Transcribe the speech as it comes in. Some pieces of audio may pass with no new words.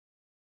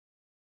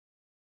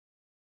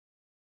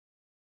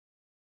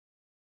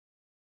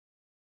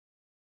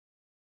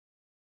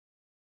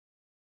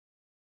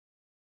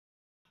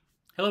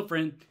Hello,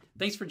 friend.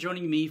 Thanks for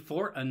joining me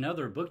for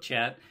another book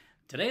chat.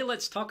 Today,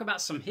 let's talk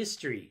about some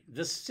history.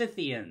 The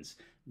Scythians,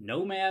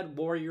 Nomad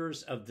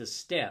Warriors of the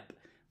Steppe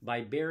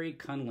by Barry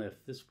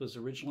Cunliffe. This was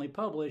originally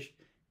published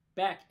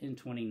back in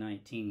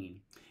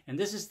 2019. And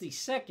this is the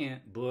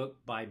second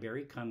book by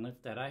Barry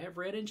Cunliffe that I have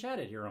read and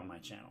chatted here on my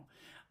channel.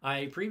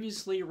 I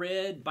previously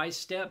read By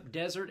Steppe,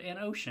 Desert, and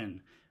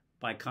Ocean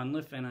by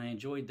Cunliffe, and I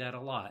enjoyed that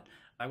a lot.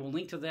 I will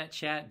link to that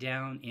chat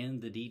down in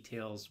the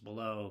details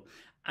below.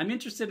 I'm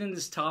interested in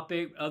this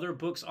topic. Other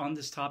books on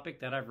this topic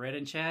that I've read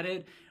and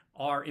chatted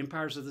are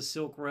Empires of the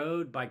Silk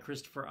Road by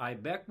Christopher I.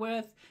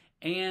 Beckwith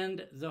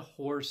and The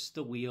Horse,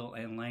 the Wheel,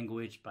 and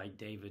Language by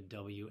David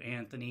W.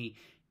 Anthony.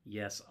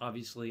 Yes,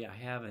 obviously I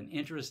have an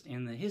interest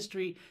in the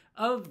history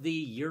of the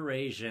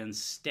Eurasian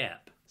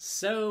steppe.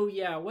 So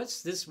yeah,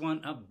 what's this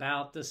one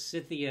about the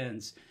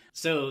Scythians?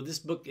 So this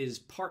book is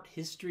part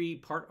history,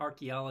 part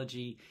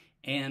archaeology,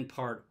 and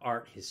part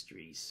art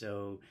history.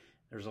 So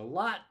there's a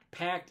lot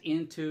packed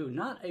into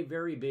not a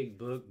very big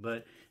book,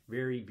 but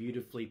very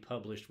beautifully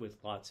published with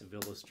lots of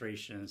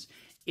illustrations.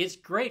 It's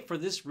great for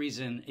this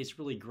reason. It's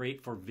really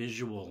great for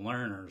visual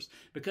learners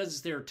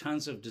because there are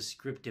tons of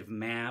descriptive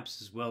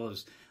maps as well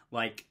as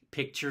like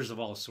pictures of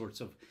all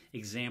sorts of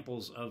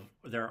examples of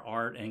their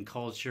art and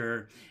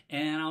culture.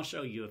 And I'll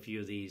show you a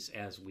few of these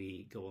as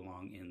we go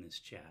along in this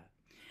chat.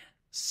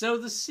 So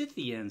the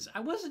Scythians, I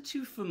wasn't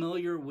too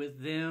familiar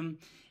with them.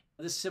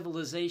 The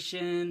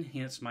civilization,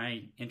 hence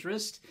my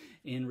interest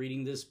in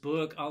reading this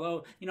book.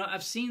 Although,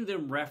 I've seen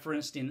them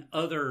referenced in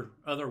other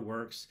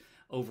works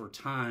over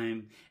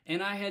time,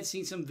 and I had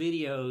seen some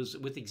videos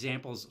with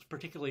examples,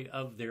 particularly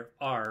of their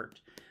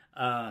art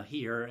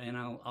here, and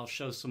I'll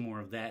show some more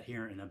of that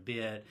here in a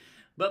bit.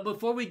 But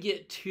before we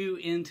get too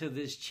into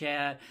this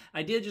chat,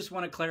 I did just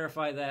want to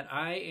clarify that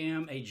I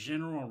am a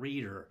general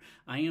reader.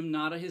 I am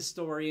not a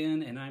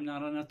historian, and I'm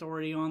not an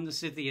authority on the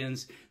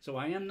Scythians, so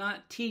I am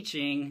not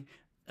teaching.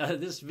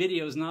 This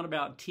video is not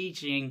about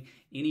teaching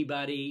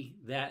anybody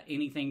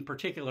anything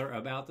particular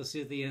about the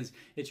Scythians.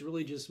 It's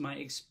really just my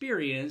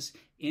experience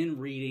in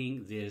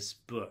reading this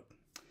book.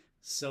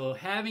 So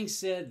having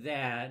said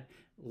that,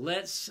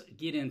 let's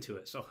get into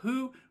it. So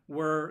who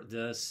were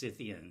the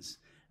Scythians?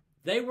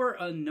 They were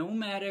a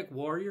nomadic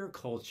warrior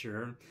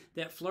culture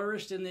that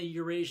flourished in the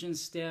Eurasian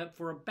steppe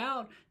for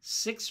about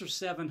 600 or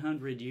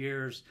 700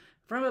 years,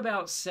 from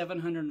about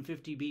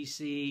 750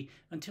 BC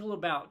until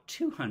about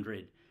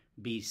 200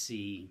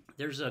 BC.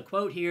 There's a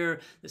quote here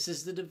that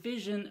says the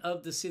division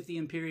of the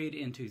Scythian period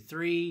into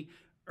three: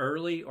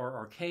 early or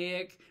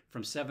archaic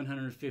from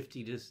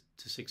 750 to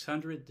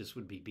 600, this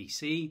would be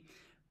BC,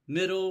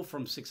 middle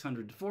from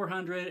 600 to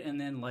 400,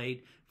 and then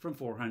late from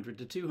 400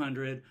 to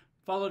 200,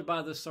 followed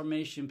by the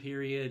Sarmatian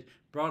period,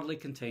 broadly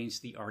contains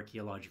the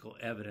archaeological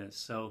evidence.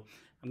 So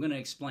I'm going to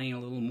explain a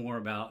little more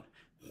about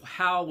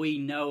how we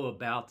know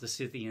about the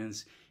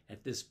Scythians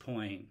at this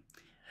point.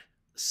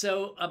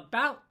 So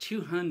about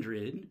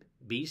 200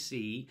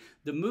 BC,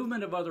 the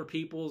movement of other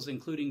peoples,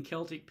 including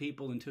Celtic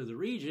people, into the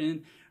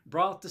region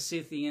brought the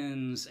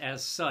Scythians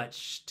as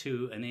such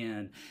to an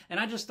end. And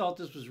I just thought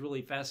this was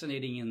really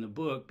fascinating in the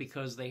book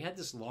because they had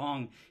this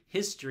long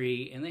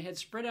history and they had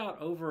spread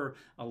out over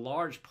a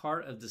large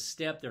part of the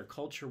steppe. Their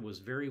culture was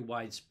very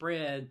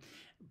widespread,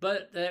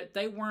 but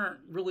they weren't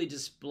really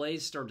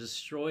displaced or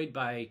destroyed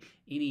by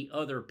any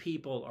other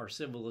people or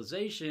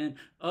civilization.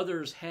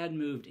 Others had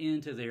moved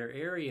into their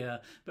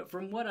area, but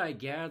from what I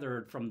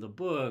gathered from the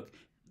book,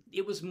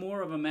 it was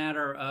more of a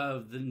matter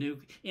of the new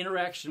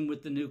interaction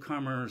with the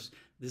newcomers.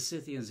 The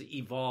Scythians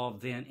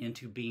evolved then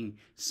into being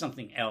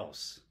something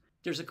else.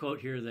 There's a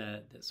quote here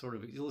that sort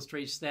of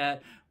illustrates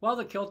that. While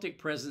the Celtic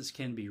presence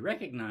can be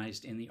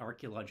recognized in the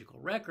archaeological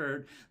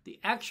record, the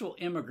actual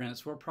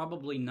immigrants were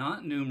probably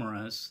not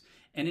numerous,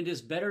 and it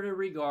is better to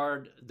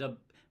regard the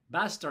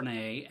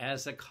Bastarnae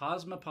as a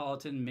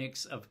cosmopolitan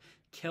mix of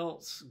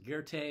Celts,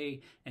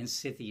 Girtae, and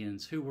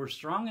Scythians, who were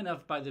strong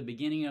enough by the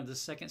beginning of the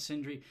 2nd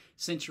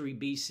century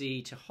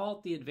BC to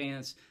halt the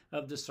advance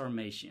of the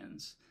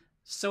Sarmatians.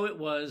 So it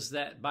was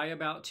that by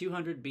about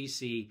 200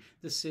 BC,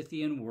 the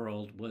Scythian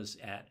world was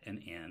at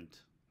an end.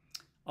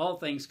 All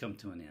things come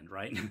to an end,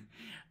 right?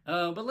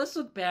 But let's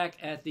look back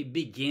at the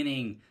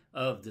beginning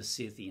of the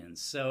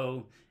Scythians.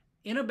 So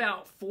in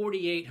about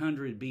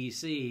 4800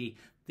 BC,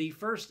 the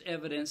first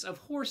evidence of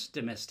horse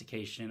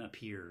domestication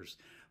appears.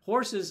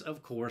 Horses,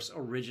 of course,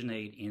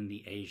 originate in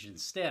the Asian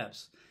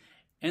steppes.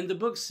 And the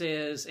book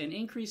says an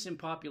increase in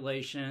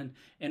population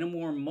and a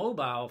more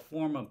mobile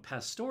form of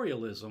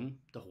pastoralism,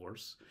 the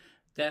horse,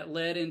 that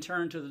led in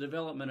turn to the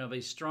development of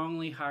a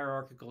strongly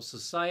hierarchical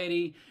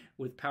society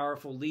with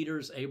powerful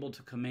leaders able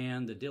to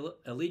command the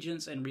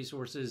allegiance and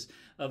resources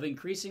of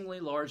increasingly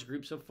large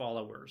groups of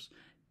followers.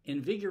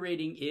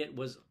 Invigorating it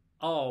was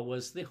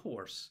the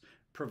horse,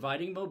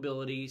 providing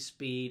mobility,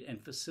 speed,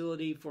 and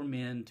facility for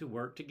men to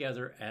work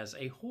together as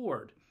a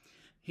horde.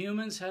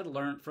 Humans had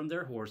learned from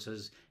their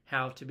horses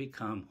how to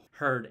become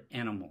herd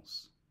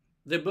animals.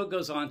 The book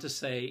goes on to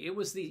say it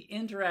was the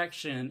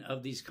interaction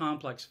of these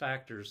complex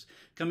factors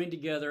coming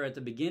together at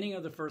the beginning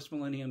of the first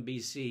millennium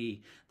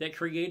BC that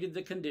created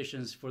the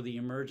conditions for the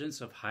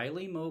emergence of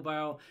highly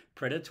mobile,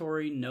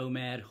 predatory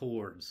nomad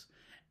hordes.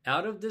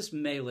 Out of this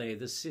melee,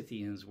 the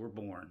Scythians were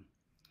born.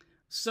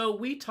 So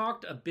we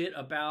talked a bit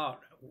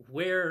about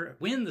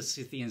when the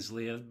Scythians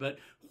lived, but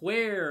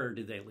where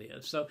did they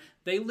live? So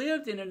they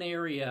lived in an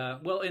area,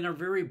 well, in a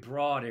very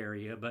broad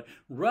area, but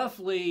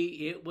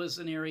roughly it was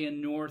an area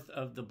north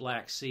of the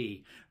Black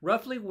Sea,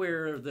 roughly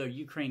where the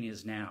Ukraine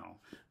is now,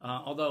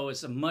 although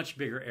it's a much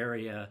bigger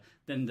area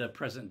than the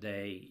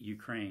present-day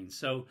Ukraine.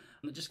 So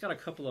I just got a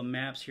couple of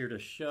maps here to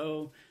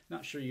show.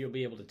 Not sure you'll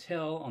be able to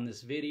tell on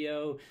this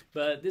video,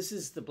 but this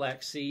is the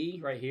Black Sea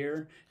right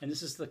here, and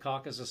this is the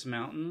Caucasus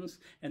Mountains,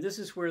 and this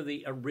is where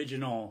the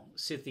original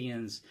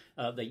Scythians,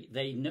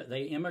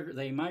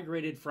 they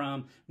migrated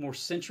from more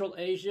Central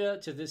Asia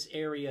to this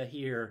area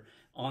here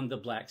on the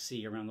Black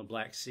Sea, around the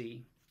Black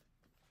Sea.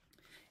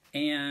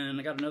 And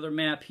I got another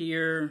map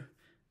here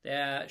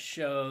that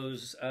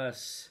shows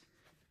us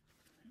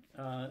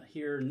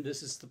here.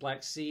 This is the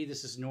Black Sea.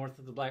 This is north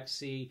of the Black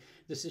Sea.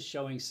 This is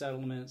showing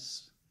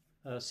settlements,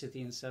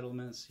 Scythian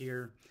settlements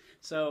here.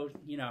 So,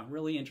 you know,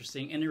 really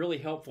interesting and really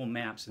helpful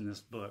maps in this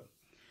book.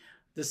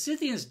 The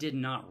Scythians did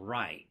not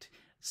write,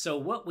 so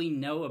what we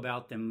know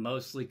about them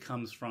mostly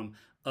comes from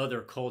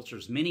other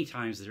cultures, many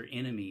times their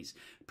enemies.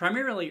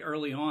 Primarily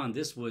early on,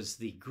 this was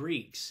the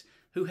Greeks,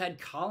 who had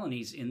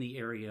colonies in the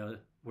area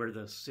where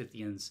the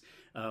Scythians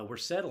were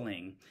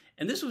settling.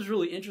 And this was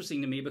really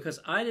interesting to me because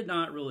I did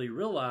not really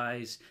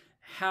realize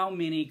how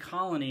many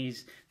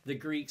colonies the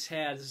Greeks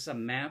had. This is a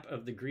map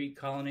of the Greek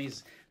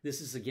colonies. This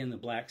is, again, the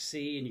Black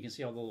Sea, and you can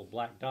see all the little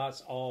black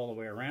dots all the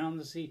way around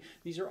the sea.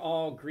 These are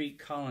all Greek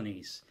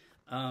colonies.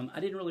 I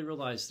didn't really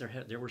realize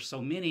there were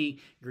so many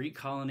Greek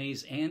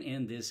colonies and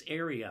in this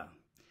area.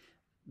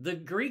 The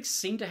Greeks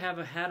seem to have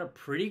had a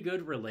pretty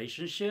good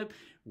relationship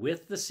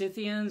with the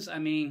Scythians. I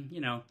mean,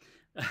 you know,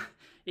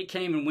 it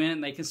came and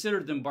went. They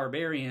considered them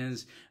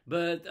barbarians,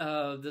 but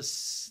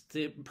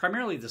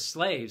primarily the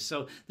slaves.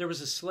 So there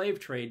was a slave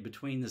trade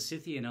between the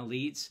Scythian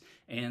elites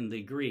and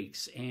the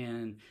Greeks,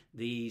 and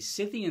the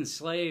Scythian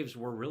slaves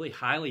were really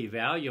highly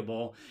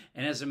valuable.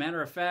 And as a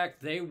matter of fact,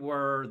 they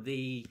were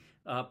the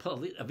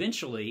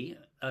eventually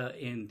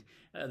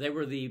they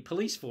were the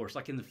police force.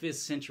 Like in the 5th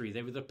century,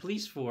 they were the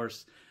police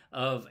force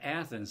of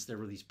Athens. There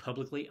were these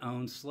publicly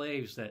owned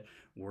slaves that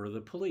were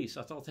the police.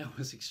 I thought that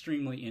was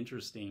extremely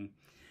interesting.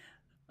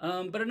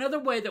 But another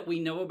way that we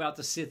know about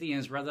the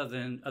Scythians,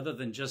 other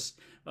than just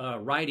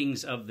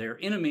writings of their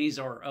enemies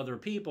or other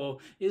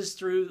people, is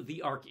through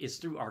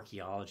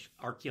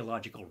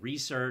archaeological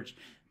research,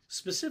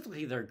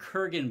 specifically their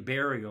kurgan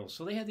burials.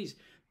 So they had these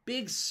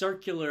big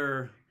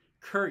circular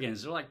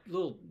kurgans.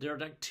 They're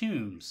like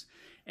tombs,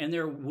 and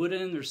they're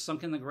wooden. They're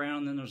sunk in the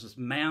ground. And then there's this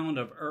mound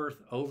of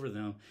earth over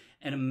them.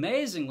 And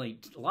amazingly,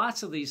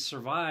 lots of these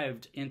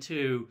survived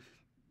into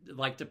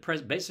like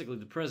basically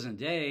the present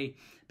day,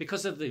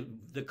 because of the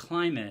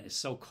climate is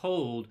so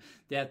cold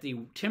that the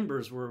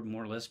timbers were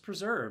more or less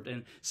preserved,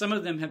 and some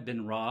of them have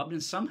been robbed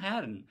and some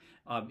hadn't,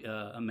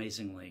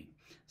 amazingly.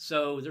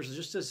 So there's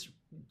just this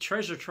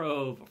treasure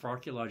trove of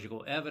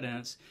archaeological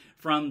evidence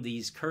from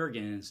these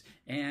kurgans,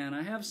 and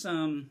I have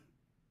some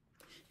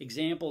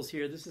examples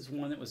here. This is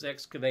one that was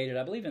excavated,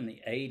 I believe, in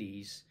the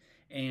 80s,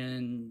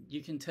 and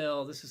you can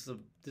tell this is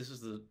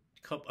the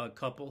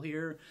couple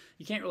here.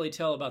 You can't really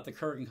tell about the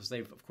kurgan because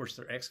of course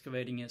they're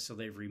excavating it, so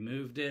they've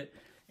removed it.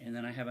 And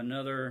then I have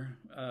another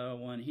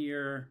one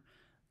here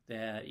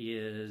that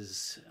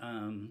is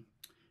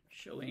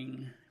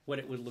showing what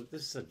it would look.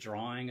 This is a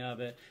drawing of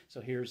it.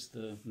 So here's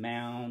the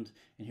mound,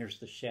 and here's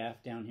the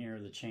shaft down here,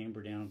 the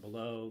chamber down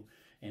below,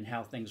 and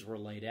how things were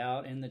laid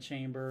out in the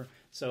chamber.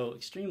 So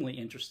extremely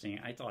interesting.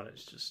 I thought it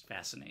was just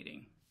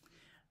fascinating.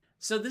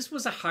 So this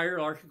was a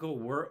hierarchical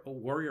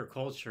warrior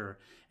culture,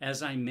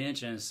 as I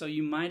mentioned. So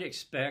you might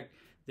expect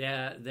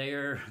that they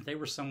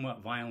were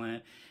somewhat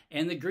violent.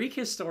 And the Greek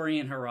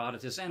historian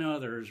Herodotus and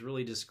others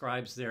really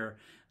describes their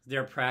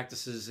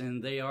practices,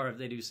 and they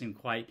do seem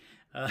quite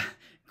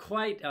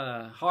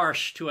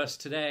harsh to us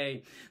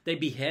today. They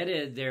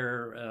beheaded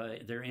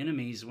their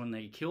enemies when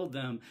they killed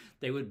them.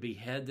 They would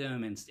behead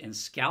them and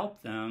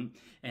scalp them,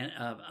 and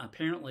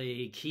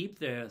apparently keep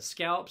the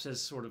scalps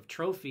as sort of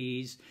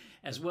trophies,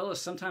 as well as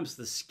sometimes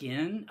the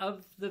skin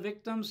of the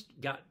victims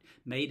got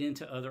made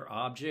into other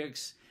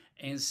objects.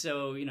 And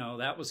so, you know,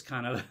 that was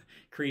kind of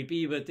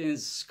creepy. But then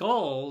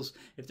skulls,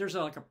 if there's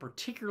like a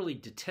particularly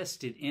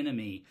detested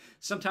enemy,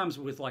 sometimes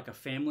with like a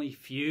family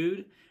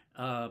feud,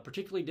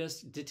 particularly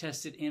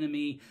detested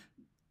enemy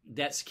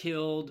that's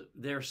killed,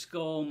 their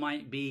skull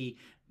might be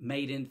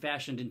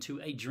fashioned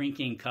into a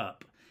drinking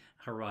cup,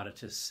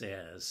 Herodotus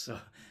says. So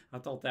I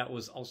thought that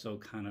was also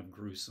kind of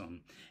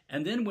gruesome.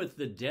 And then with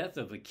the death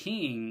of a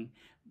king,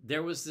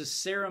 there was this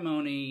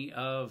ceremony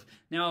of,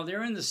 now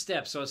they're in the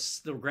steppe, so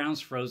the ground's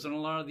frozen a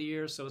lot of the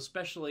year, so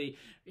especially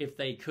if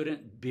they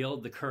couldn't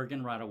build the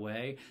kurgan right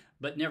away,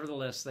 but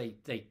nevertheless,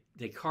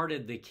 they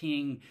carted the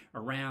king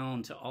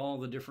around to all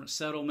the different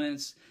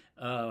settlements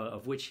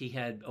of which he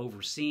had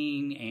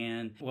overseen.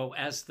 And well,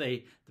 as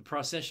the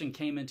procession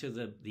came into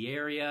the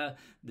area,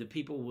 the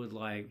people would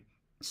like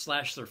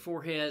slash their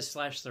foreheads,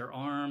 slash their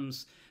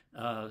arms,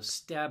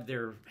 stab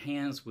their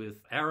hands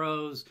with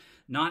arrows,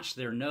 notch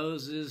their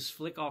noses,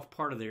 flick off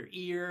part of their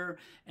ear.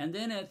 And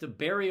then at the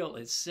burial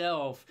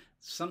itself,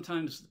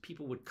 sometimes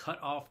people would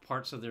cut off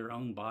parts of their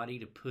own body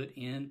to put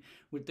in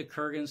with the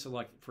kurgans. So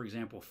like, for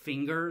example,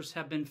 fingers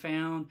have been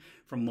found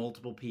from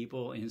multiple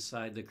people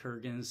inside the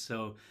kurgans.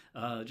 So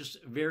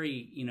just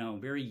very,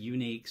 very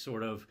unique,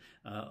 sort of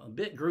a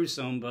bit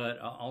gruesome, but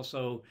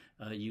also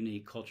a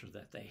unique culture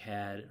that they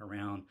had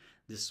around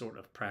this sort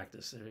of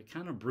practice. They're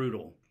kind of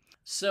brutal.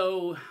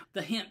 So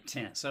the hemp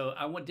tent. So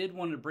I did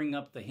want to bring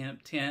up the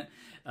hemp tent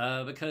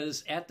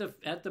because at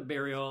the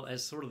burial,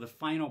 as sort of the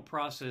final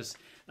process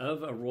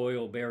of a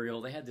royal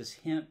burial, they had this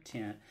hemp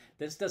tent.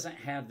 This doesn't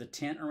have the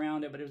tent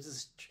around it, but it was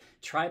this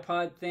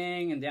tripod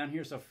thing, and down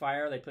here's a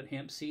fire. They put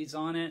hemp seeds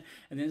on it,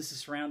 and then this is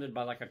surrounded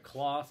by like a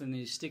cloth, and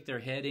then you stick their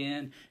head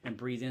in and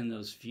breathe in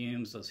those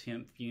fumes, those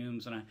hemp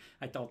fumes, and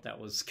I thought that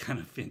was kind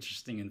of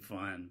interesting and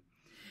fun.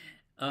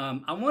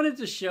 I wanted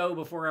to show,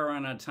 before I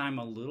run out of time,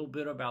 a little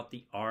bit about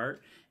the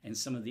art and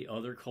some of the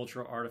other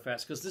cultural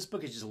artifacts, because this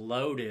book is just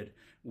loaded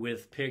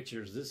with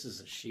pictures. This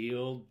is a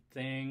shield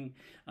thing,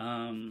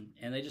 and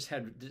they just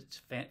had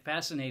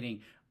fascinating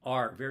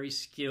art, very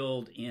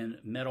skilled in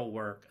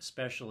metalwork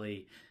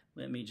especially.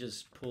 Let me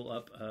just pull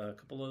up a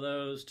couple of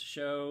those to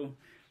show.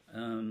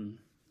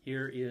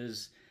 Here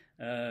is,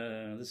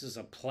 this is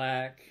a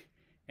plaque,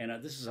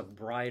 and this is a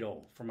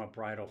bridle,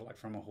 like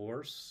from a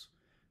horse.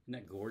 Isn't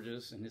that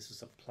gorgeous? And this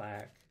is a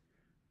plaque.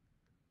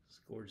 It's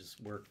gorgeous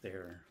work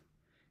there.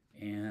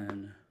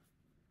 And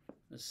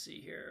let's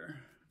see here.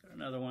 Got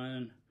another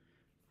one.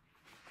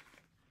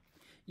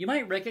 You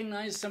might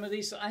recognize some of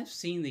these. So I've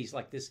seen these,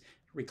 like this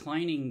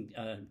reclining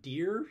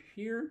deer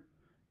here.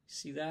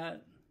 See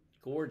that?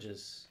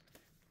 Gorgeous.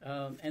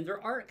 And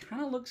their art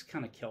kind of looks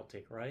kind of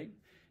Celtic, right?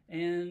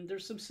 And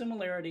there's some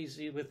similarities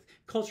with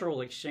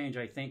cultural exchange,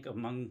 I think,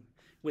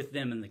 with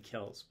them and the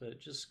Celts. But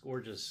just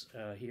gorgeous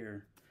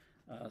here.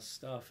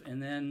 Stuff.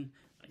 And then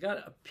I got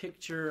a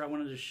picture I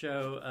wanted to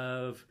show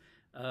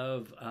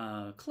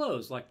of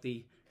clothes, like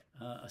the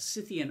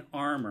Scythian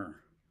armor.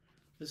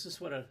 This is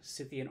what a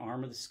Scythian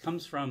armor, this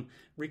comes from,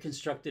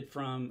 reconstructed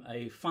from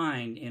a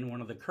find in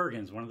one of the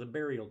kurgans, one of the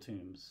burial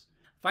tombs.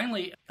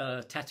 Finally,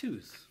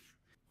 tattoos.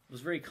 It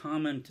was very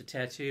common to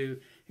tattoo.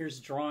 Here's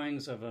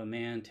drawings of a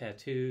man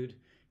tattooed,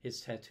 his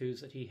tattoos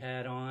that he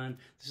had on.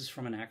 This is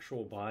from an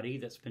actual body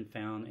that's been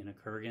found in a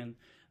kurgan.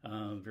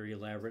 Very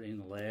elaborate in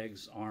the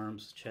legs,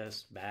 arms,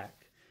 chest,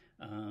 back.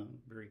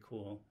 Very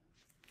cool.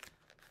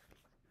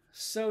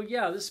 So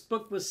yeah, this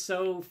book was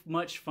so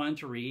much fun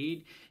to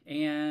read,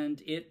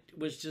 and it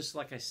was just,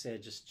 like I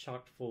said, just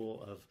chock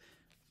full of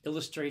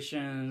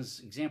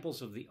illustrations,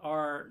 examples of the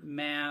art,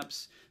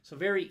 maps. So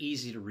very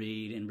easy to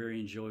read and very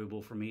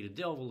enjoyable for me to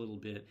delve a little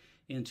bit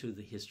into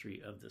the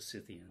history of the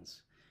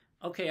Scythians.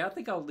 Okay, I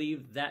think I'll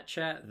leave that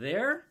chat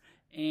there.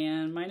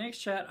 And my next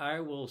chat,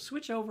 I will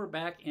switch over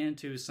back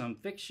into some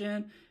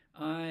fiction.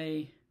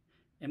 I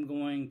am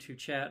going to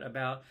chat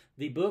about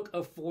The Book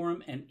of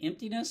Form and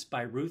Emptiness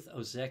by Ruth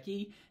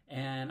Ozeki.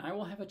 And I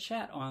will have a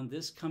chat on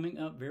this coming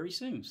up very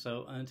soon.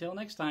 So until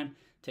next time,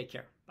 take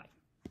care.